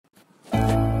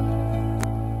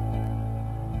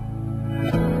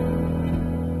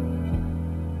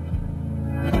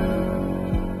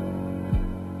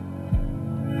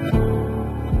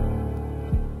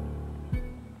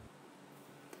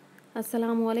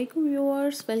अस्सलामुअलैकुम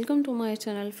viewers, welcome to my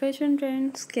channel fashion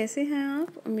trends. कैसे हैं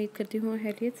आप? उम्मीद करती हूँ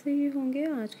खैरियत से ही होंगे।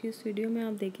 आज की इस वीडियो में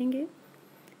आप देखेंगे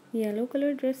yellow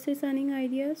colour dress designing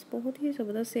ideas. बहुत ही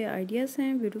ज़बरदस्त से आइडियाज़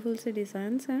हैं, ब्यूटीफुल से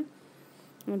डिज़ाइंस हैं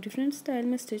और डिफरेंट स्टाइल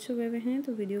में स्टिच हुए हुए हैं।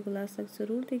 तो वीडियो को लास्ट तक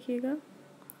ज़रूर देखिएगा।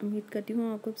 उम्मीद करती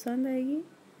हूँ आपको पसंद आएगी।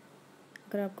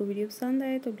 अगर आपको वीडियो पसंद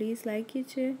आए तो प्लीज़ लाइक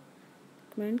कीजिए,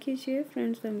 कमेंट कीजिए,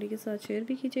 फ्रेंड्स फैमिली के साथ शेयर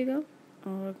भी कीजिएगा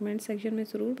और कमेंट सेक्शन में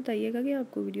ज़रूर बताइएगा कि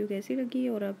आपको वीडियो कैसी लगी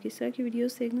और आप किस तरह की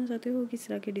वीडियोस देखना चाहते हो, किस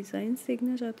तरह के डिज़ाइंस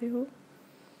देखना चाहते हो।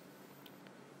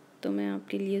 तो मैं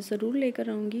आपके लिए ज़रूर लेकर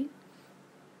आऊँगी।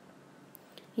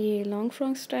 ये लॉन्ग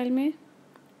फ्रॉक स्टाइल में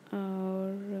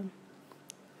और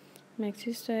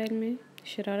मैक्सी स्टाइल में,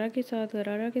 शरारा के साथ,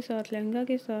 गरारा के साथ, लहंगा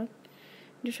के साथ,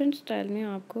 डिफरेंट स्टाइल में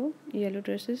आपको येलो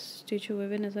ड्रेसेस स्टिच हुए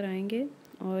हुए नज़र आएंगे।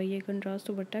 और ये कंट्रास्ट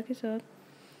दुपट्टा के साथ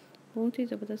बहुत ही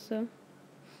ज़बरदस्त सा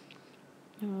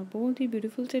बहुत ही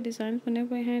ब्यूटीफुल से डिज़ाइन बने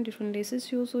हुए हैं। डिफरेंट लेसेस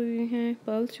यूज़ हुए हैं,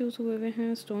 पर्ल्स यूज़ हुए हुए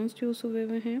हैं, स्टोन्स यूज़ हुए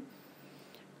हुए हैं।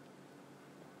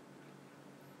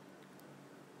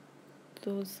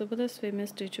 तो ज़बरदस्त वे में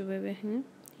स्टिच हुए हुए हैं।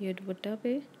 ये दुपट्टा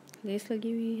पे लेस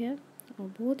लगी हुई है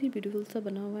और बहुत ही ब्यूटीफुल सा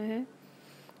बना हुआ है।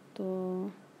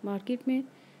 तो मार्केट में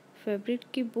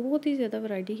फैब्रिक की बहुत ही ज़्यादा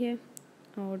वैरायटी है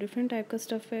और डिफरेंट टाइप का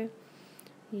स्टफ़ है।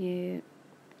 ये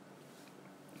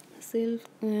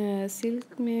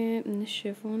सिल्क में,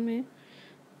 शिफॉन में,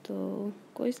 तो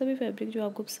कोई सा भी फैब्रिक जो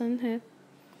आपको पसंद है।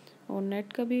 और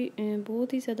नेट का भी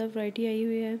बहुत ही ज़्यादा वैरायटी आई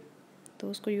हुई है, तो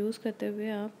उसको यूज़ करते हुए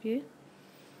आप ये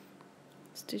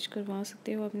स्टिच करवा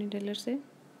सकते हो अपने टेलर से।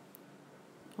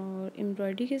 और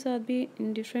एम्ब्रॉयडरी के साथ भी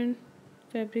डिफरेंट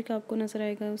फैब्रिक आपको नज़र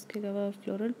आएगा। उसके अलावा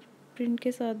फ्लोरल प्रिंट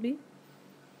के साथ भी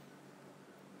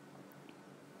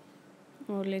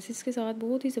और लेसिस के साथ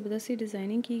बहुत ही ज़बरदस्त सी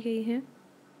डिज़ाइनिंग की गई है।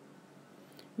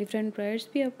 डिफरेंट ब्राइड्स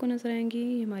भी आपको नज़र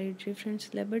आएंगी। हमारी डिफरेंट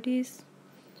सेलिब्रिटीज़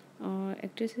और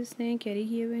एक्ट्रेसेस ने कैरी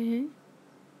किए हुए हैं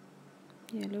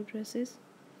येलो ड्रेसेस।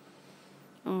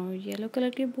 और येलो कलर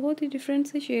के बहुत ही डिफरेंट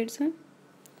से शेड्स हैं,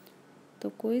 तो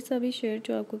कोई सा भी शेड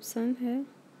जो आपको पसंद है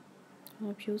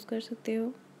आप यूज़ कर सकते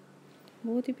हो।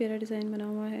 बहुत ही प्यारा डिज़ाइन बना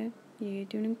हुआ है ये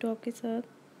ट्यूनिंग टॉप के साथ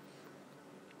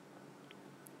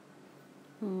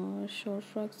और short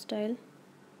frock style,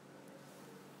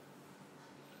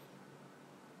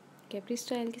 Capri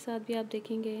style के साथ भी आप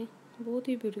देखेंगे। बहुत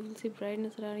ही ब्यूटीफुल सी ब्राइड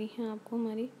नज़र आ रही हैं आपको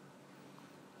हमारी।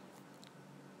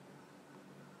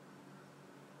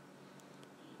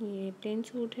 ये प्लेन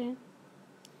सूट है,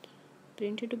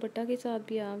 प्रिंटेड दुपट्टा के साथ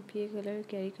भी आप ये कलर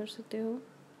कैरी कर सकते हो।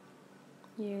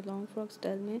 ये लॉन्ग फ्रॉक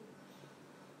स्टाइल में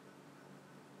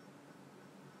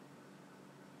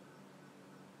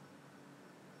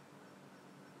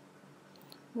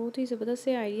बहुत ही ज़बरदस्त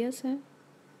से आइडियाज़ हैं।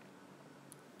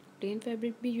 प्लेन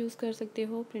फैब्रिक भी यूज़ कर सकते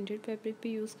हो, प्रिंटेड फैब्रिक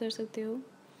भी यूज़ कर सकते हो।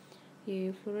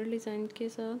 ये फ्लोरल डिज़ाइन के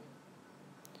साथ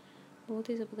बहुत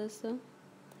ही ज़बरदस्त सा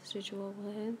स्टिच हुआ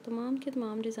हुआ है। तमाम के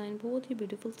तमाम डिज़ाइन बहुत ही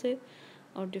ब्यूटीफुल से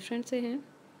और डिफरेंट से हैं।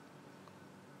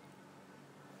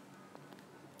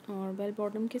 और बेल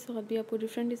बॉटम के साथ भी आपको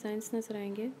डिफरेंट डिज़ाइंस नज़र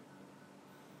आएंगे।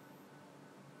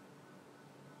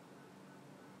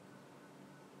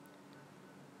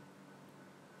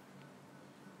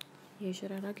 ये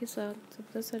शरारा के साथ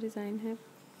ज़बरदस्त सा डिज़ाइन है।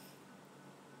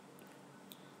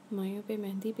 मायों पे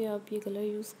मेहंदी पे आप ये कलर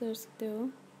यूज़ कर सकते हो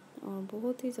और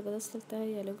बहुत ही ज़बरदस्त लगता है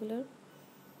येलो कलर।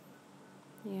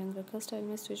 ये अंगरखा स्टाइल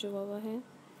में स्टिच हुआ हुआ है।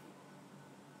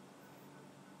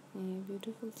 ये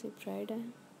ब्यूटीफुल सी ब्राइड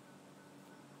है।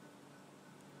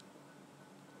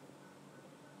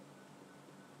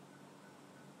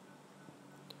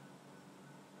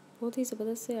 बहुत ही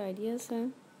ज़बरदस्त से आइडियाज़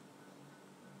हैं।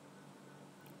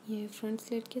 ये फ्रंट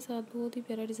स्लिट के साथ बहुत ही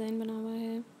प्यारा डिज़ाइन बना हुआ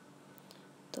है।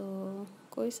 तो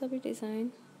कोई सा भी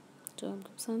डिज़ाइन जो आपको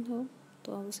पसंद हो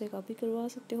तो आप उसे कॉपी करवा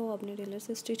सकते हो, अपने टेलर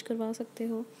से स्टिच करवा सकते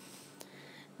हो।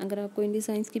 अगर आपको इन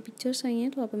डिज़ाइंस की पिक्चर्स चाहिए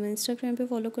तो आप हमें इंस्टाग्राम पे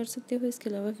फॉलो कर सकते हो। इसके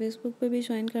अलावा फेसबुक पे भी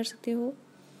ज्वाइन कर सकते हो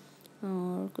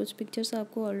और कुछ पिक्चर्स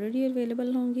आपको ऑलरेडी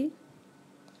अवेलेबल होंगी।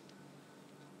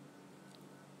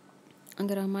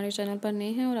 अगर हमारे चैनल पर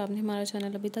नए हैं और आपने हमारा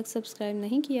चैनल अभी तक सब्सक्राइब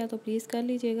नहीं किया तो प्लीज़ कर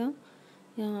लीजिएगा।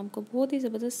 यहाँ आपको बहुत ही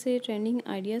ज़बरदस्त से ट्रेंडिंग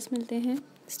आइडियाज़ मिलते हैं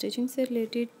स्टिचिंग से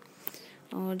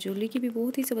रिलेटेड और ज्वेलरी की भी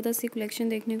बहुत ही ज़बरदस्त सी कलेक्शन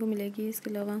देखने को मिलेगी। इसके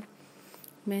अलावा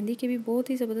मेहंदी के भी बहुत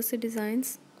ही ज़बरदस्त से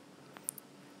डिज़ाइंस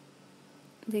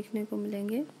देखने को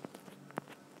मिलेंगे।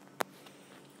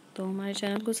 तो हमारे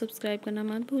चैनल को सब्सक्राइब करना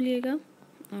मत भूलिएगा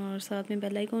और साथ में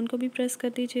बेल आइकॉन को भी प्रेस कर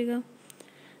दीजिएगा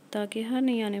ताकि हर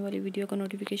नई आने वाली वीडियो का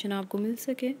नोटिफिकेशन आपको मिल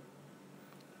सके।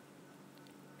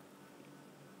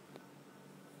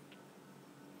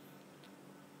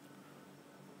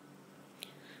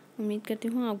 उम्मीद करती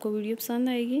हूँ आपको वीडियो पसंद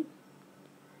आएगी।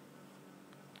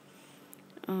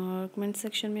 और कमेंट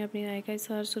सेक्शन में अपनी राय का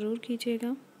इज़हार ज़रूर कीजिएगा।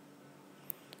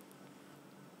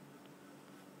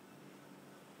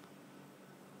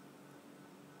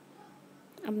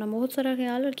 अपना बहुत सारा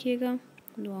ख्याल रखिएगा,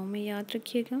 दुआओं में याद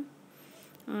रखिएगा।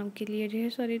 आपके लिए ढेर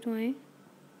सारी दुआएं।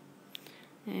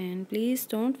 And please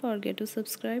don't forget to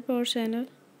subscribe our channel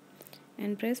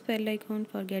and press bell icon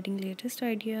for getting latest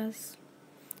ideas.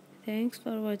 Thanks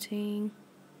for watching.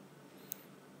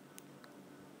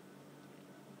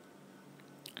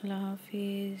 Allah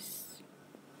Hafiz.